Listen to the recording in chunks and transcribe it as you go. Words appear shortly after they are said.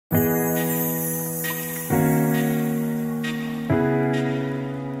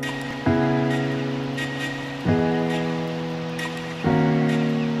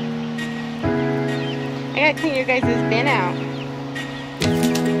check you guys' bin out.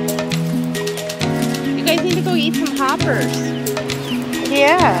 You guys need to go eat some hoppers.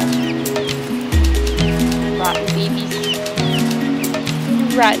 Yeah. Rotten babies.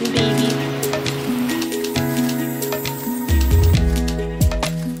 Rotten babies.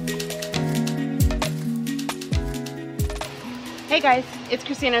 Hey guys, it's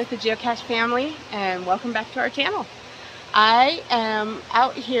Christina with the Geocache family and welcome back to our channel. I am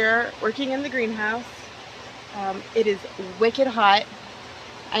out here working in the greenhouse. It is wicked hot.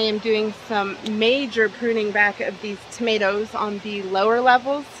 I am doing some major pruning back of these tomatoes on the lower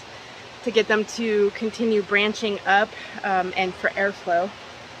levels to get them to continue branching up and for airflow.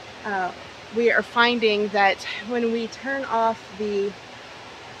 We are finding that when we turn off the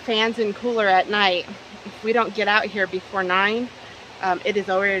fans and cooler at night, if we don't get out here before 9, it is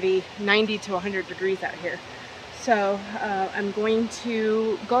already 90 to 100 degrees out here. So I'm going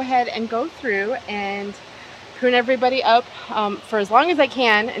to go ahead and go through and prune everybody up for as long as I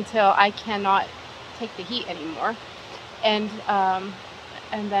can until I cannot take the heat anymore, and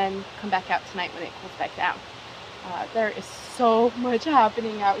then come back out tonight when it cools back down. There is so much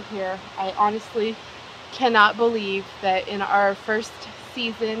happening out here. I honestly cannot believe that in our first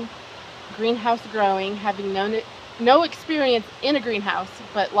season greenhouse growing, having no experience in a greenhouse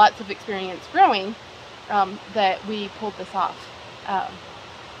but lots of experience growing, that we pulled this off.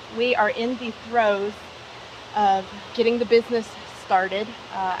 We are in the throes of getting the business started.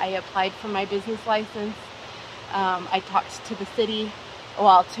 I applied for my business license. I talked to the city,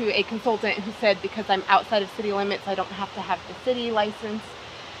 well, to a consultant who said because I'm outside of city limits I don't have to have the city license,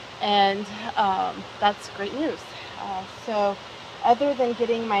 and that's great news. So other than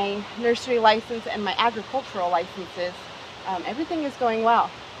getting my nursery license and my agricultural licenses, everything is going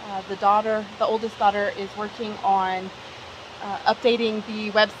well. The oldest daughter is working on updating the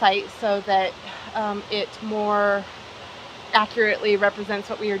website so that it more accurately represents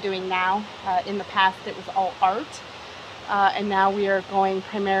what we are doing now. In the past it was all art, and now we are going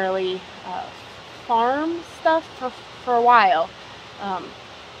primarily farm stuff for a while,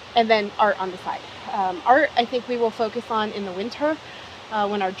 and then art on the side. Art I think we will focus on in the winter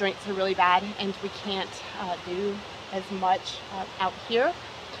when our joints are really bad and we can't do as much out here.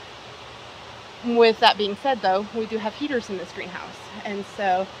 With that being said though, we do have heaters in this greenhouse, and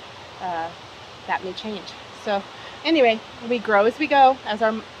so that may change. So anyway, we grow as we go, as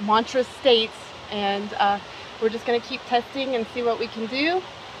our mantra states, and we're just going to keep testing and see what we can do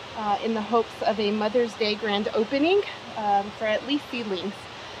in the hopes of a Mother's Day grand opening for at least seedlings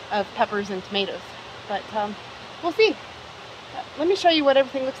of peppers and tomatoes. But we'll see. Let me show you what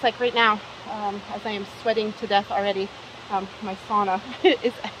everything looks like right now, as I am sweating to death already. My sauna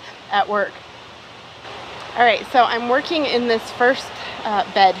is at work. Alright, so I'm working in this first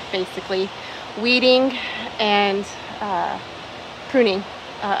bed, basically, weeding and pruning.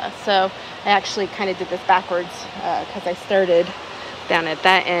 So I actually kind of did this backwards because I started down at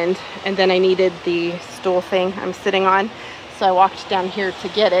that end, and then I needed the stool thing I'm sitting on, so I walked down here to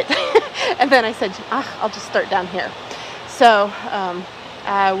get it, and then I said, I'll just start down here. So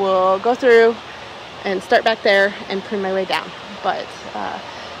I will go through and start back there and prune my way down. But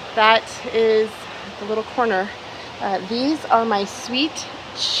that is the little corner. These are my sweet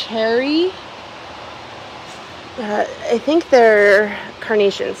cherry, I think they're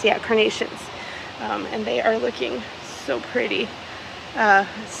carnations. Yeah, carnations. And they are looking so pretty.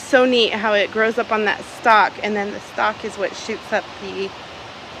 So neat how it grows up on that stalk, and then the stalk is what shoots up the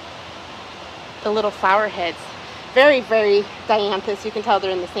little flower heads. Very, very dianthus. You can tell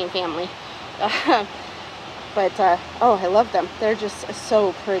they're in the same family. But oh, I love them. They're just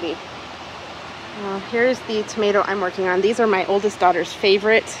so pretty. Here's the tomato I'm working on. These are my oldest daughter's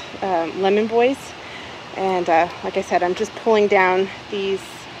favorite lemon boys, and like I said, I'm just pulling down these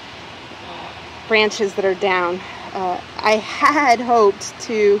branches that are down. I had hoped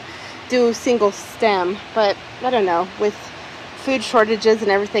to do single stem, but I don't know, with food shortages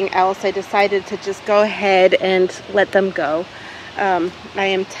and everything else, I decided to just go ahead and let them go. I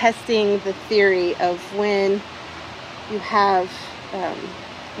am testing the theory of when you have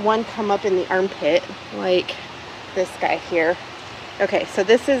one come up in the armpit, like this guy here. Okay, so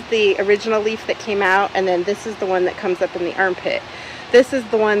this is the original leaf that came out, and then this is the one that comes up in the armpit. This is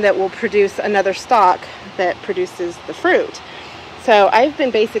the one that will produce another stalk that produces the fruit. So I've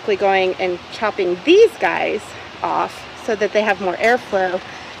been basically going and chopping these guys off so that they have more airflow,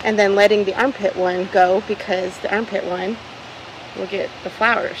 and then letting the armpit one go because the armpit one will get the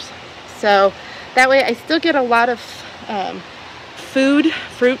flowers. So that way I still get a lot of fruit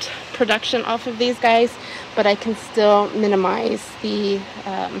production off of these guys, but I can still minimize the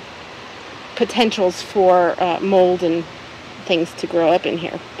potentials for mold and things to grow up in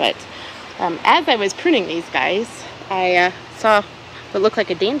here. But as I was pruning these guys, I saw what looked like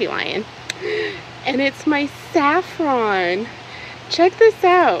a dandelion, and it's my saffron. Check this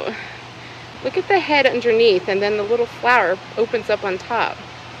out. Look at the head underneath, and then the little flower opens up on top.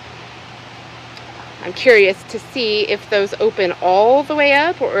 I'm curious to see if those open all the way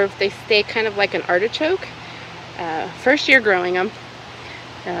up or if they stay kind of like an artichoke. First year growing them.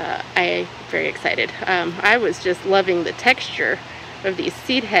 I'm very excited. I was just loving the texture of these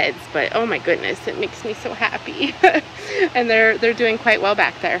seed heads, but oh my goodness, it makes me so happy. And they're doing quite well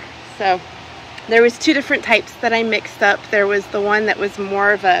back there. So there was two different types that I mixed up. There was the one that was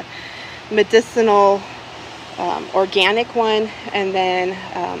more of a medicinal organic one, and then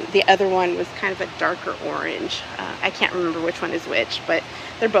the other one was kind of a darker orange. I can't remember which one is which, but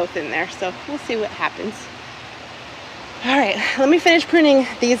they're both in there, so we'll see what happens. All right, let me finish pruning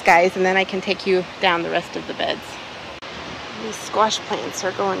these guys, and then I can take you down the rest of the beds. These squash plants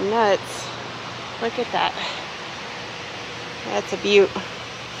are going nuts. Look at that. That's a beaut.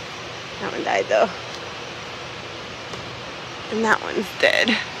 That one died though. And that one's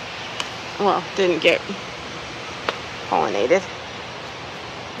dead. Well, didn't get pollinated.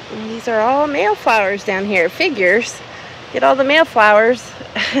 And these are all male flowers down here. Figures. Get all the male flowers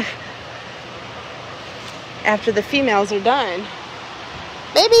after the females are done.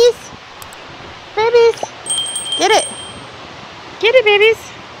 Babies! Babies! Get it! Get it, babies!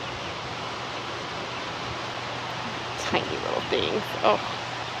 Tiny little things. Oh.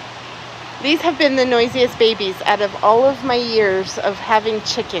 These have been the noisiest babies out of all of my years of having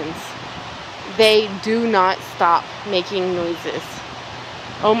chickens. They do not stop making noises.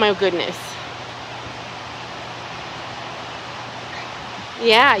 Oh my goodness.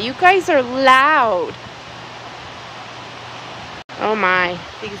 Yeah, you guys are loud. Oh my,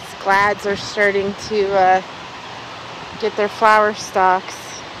 these glads are starting to get their flower stalks.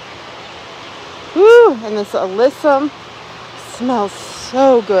 Woo, and this alyssum smells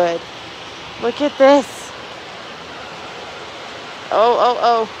so good. Look at this. Oh, oh,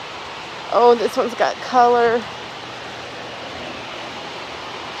 oh. Oh, this one's got color.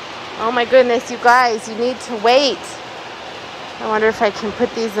 Oh my goodness, you guys, you need to wait. I wonder if I can put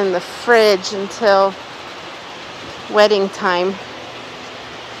these in the fridge until wedding time.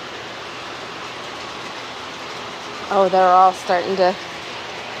 Oh, they're all starting to...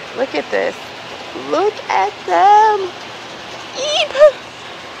 Look at this. Look at them. Eep!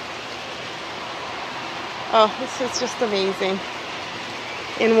 Oh, this is just amazing.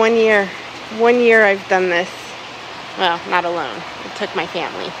 In 1 year I've done this. Well, not alone. It took my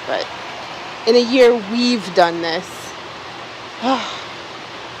family, but in a year we've done this. Oh,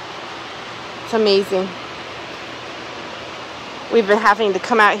 it's amazing. We've been having to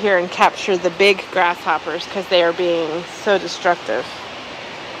come out here and capture the big grasshoppers because they are being so destructive.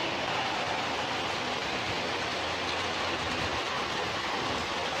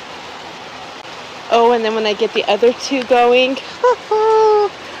 Oh, and then when I get the other two going,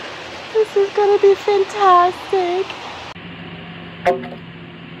 this is going to be fantastic.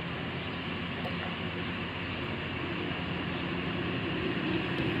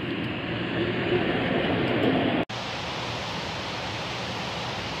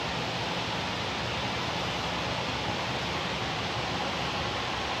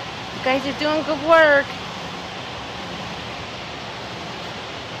 You guys are doing good work.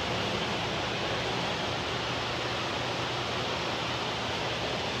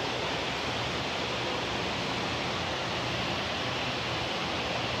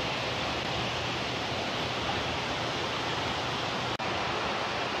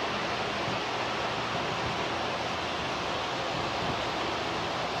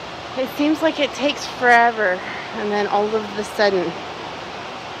 It seems like it takes forever, and then all of a sudden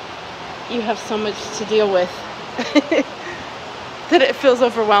you have so much to deal with that it feels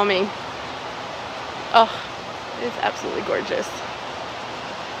overwhelming. Oh, it's absolutely gorgeous.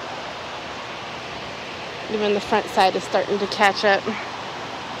 Even the front side is starting to catch up.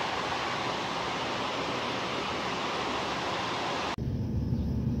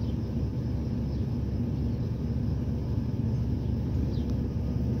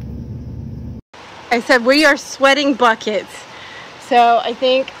 I said we are sweating buckets. So I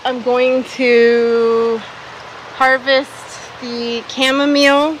think I'm going to harvest the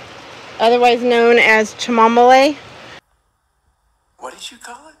chamomile, otherwise known as chamomile. What did you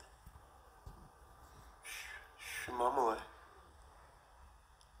call it? Chamomile.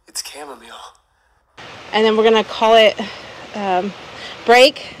 It's chamomile. And then we're gonna call it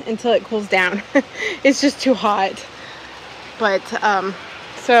break until it cools down. It's just too hot. But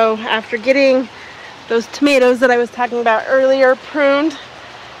So after getting those tomatoes that I was talking about earlier pruned,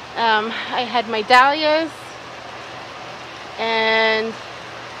 I had my dahlias and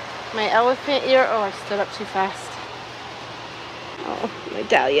my elephant ear. Oh, I stood up too fast. Oh, my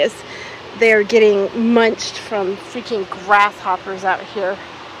dahlias. They're getting munched from freaking grasshoppers out here.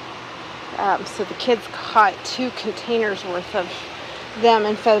 So the kids caught 2 containers worth of them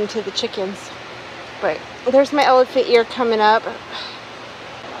and fed them to the chickens. But there's my elephant ear coming up.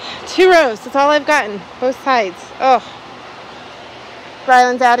 2 rows, that's all I've gotten, both sides. Oh,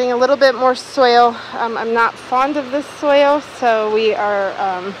 Ryland's adding a little bit more soil. I'm not fond of this soil, so we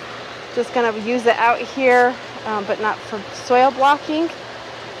are just gonna use it out here, but not for soil blocking.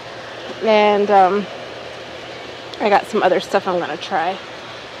 And I got some other stuff I'm gonna try.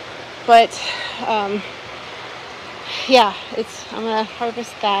 But yeah, I'm gonna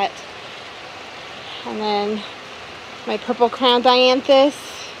harvest that. And then my purple crown dianthus.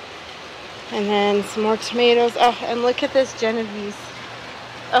 And then some more tomatoes. Oh, and look at this Genovese.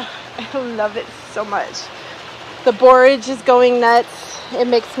 Oh, I love it so much. The borage is going nuts. It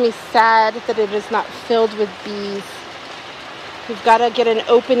makes me sad that it is not filled with bees. We've got to get an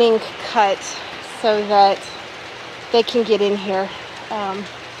opening cut so that they can get in here.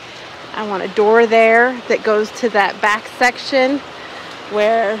 I want a door there that goes to that back section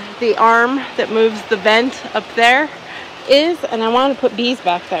where the arm that moves the vent up there is, and I want to put bees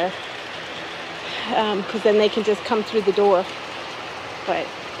back there because then they can just come through the door. But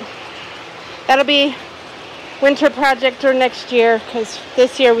that'll be winter project or next year, because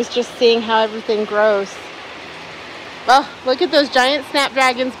this year was just seeing how everything grows. Oh, look at those giant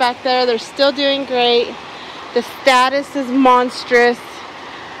snapdragons back there. They're still doing great. The status is monstrous.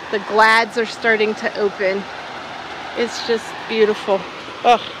 The glads are starting to open. It's just beautiful.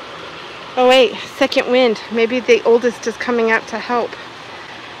 Oh wait, second wind. Maybe the oldest is coming out to help.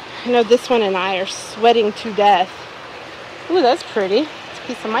 I know this one and I are sweating to death. Ooh, that's pretty. It's a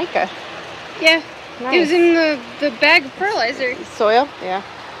piece of mica. Yeah, nice. It was in the bag of fertilizer. Soil? Yeah.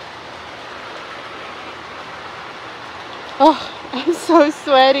 Oh, I'm so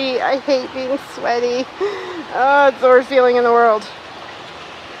sweaty. I hate being sweaty. Oh, it's the worst feeling in the world.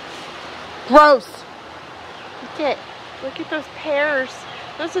 Gross. Look at those pears.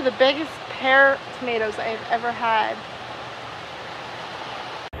 Those are the biggest pear tomatoes I've ever had.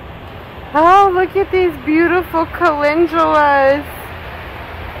 Oh, look at these beautiful calendulas.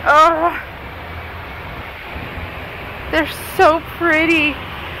 Oh, they're so pretty.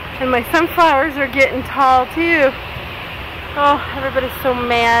 And my sunflowers are getting tall too. Oh, everybody's so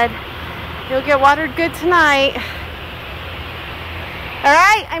mad. You'll get watered good tonight. All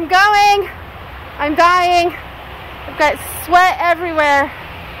right, I'm going. I'm dying. I've got sweat everywhere.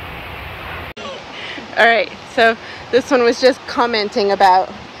 All right, so this one was just commenting about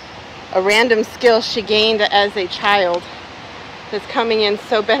a random skill she gained as a child that's coming in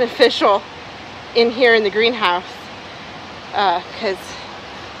so beneficial in here in the greenhouse, because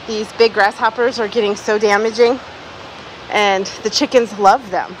these big grasshoppers are getting so damaging and the chickens love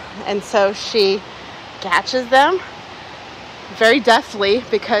them. And so she catches them very deftly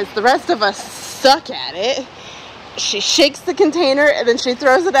because the rest of us suck at it. She shakes the container and then she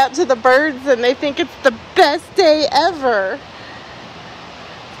throws it out to the birds and they think it's the best day ever.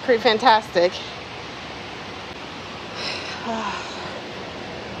 It's pretty fantastic.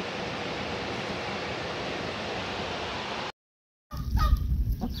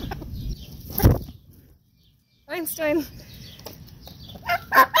 Einstein.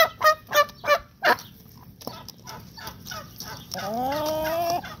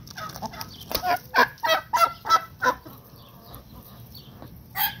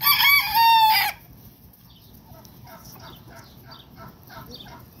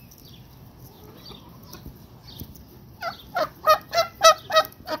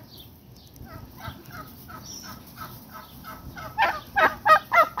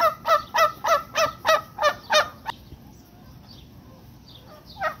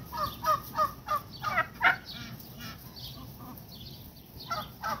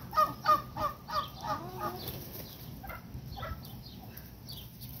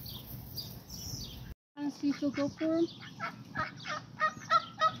 You still go for him?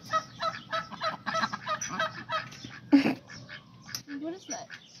 What is that?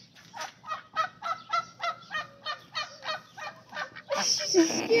 She's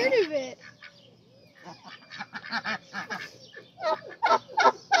scared of it.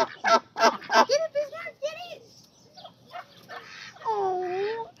 Get it, Bismarck, get it!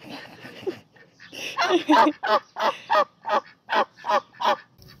 Oh.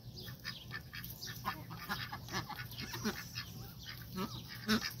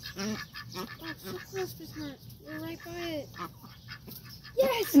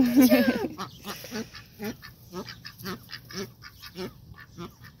 Yes! Good job!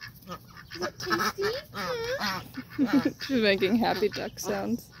 Is it tasty? Huh? She's making happy duck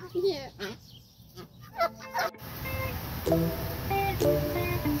sounds. Yeah.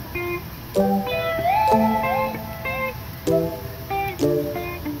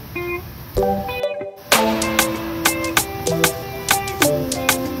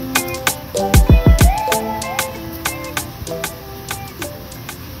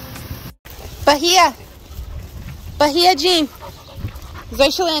 Bahia! Bahia Jean!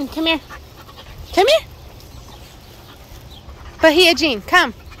 Zoishalyn, come here. Come here! Bahia Jean,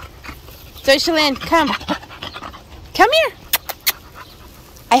 come. Zoishalyn, come. Come here!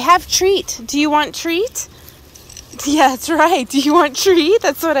 I have treat. Do you want treat? Yeah, that's right. Do you want treat?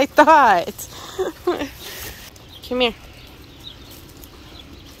 That's what I thought. Come here.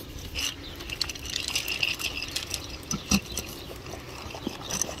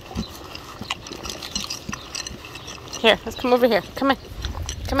 Here, let's come over here. Come on.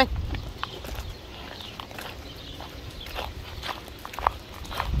 Come on.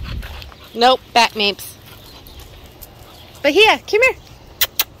 Nope, back mapes. Bahia, come here.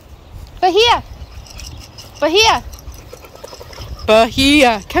 Bahia. Bahia.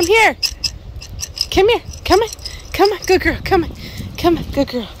 Bahia, come here. Come here. Come on. Come on, good girl. Come on. Come on, good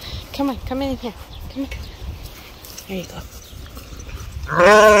girl. Come on, come in here. Come on. There you go.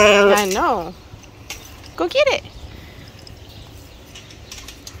 I know. Go get it.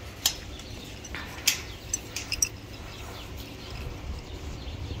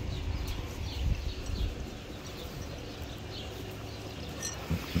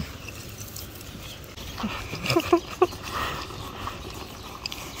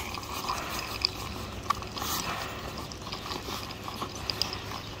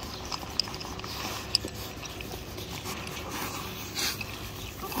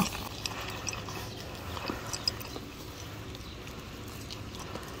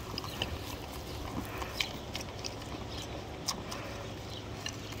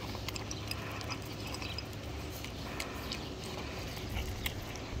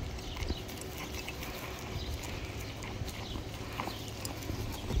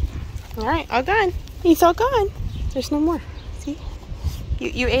 All right, all gone. He's all gone. There's no more. See?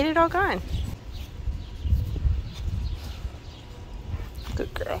 You ate it all gone.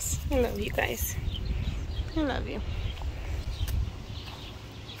 Good girls. I love you guys. I love you.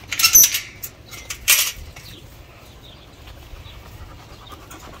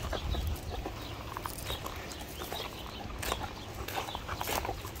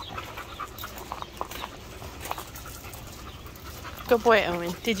 Good boy,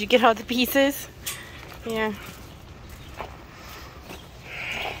 Owen. Did you get all the pieces? Yeah.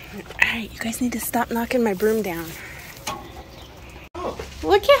 Alright, you guys need to stop knocking my broom down. Oh.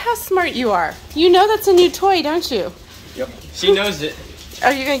 Look at how smart you are. You know that's a new toy, don't you? Yep. She knows it.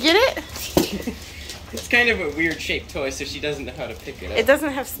 Are you gonna get it? It's kind of a weird shaped toy, so she doesn't know how to pick it up. It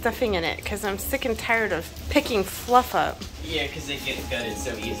doesn't have stuffing in it because I'm sick and tired of picking fluff up. Yeah, because they get gutted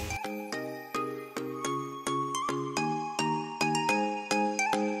so easy.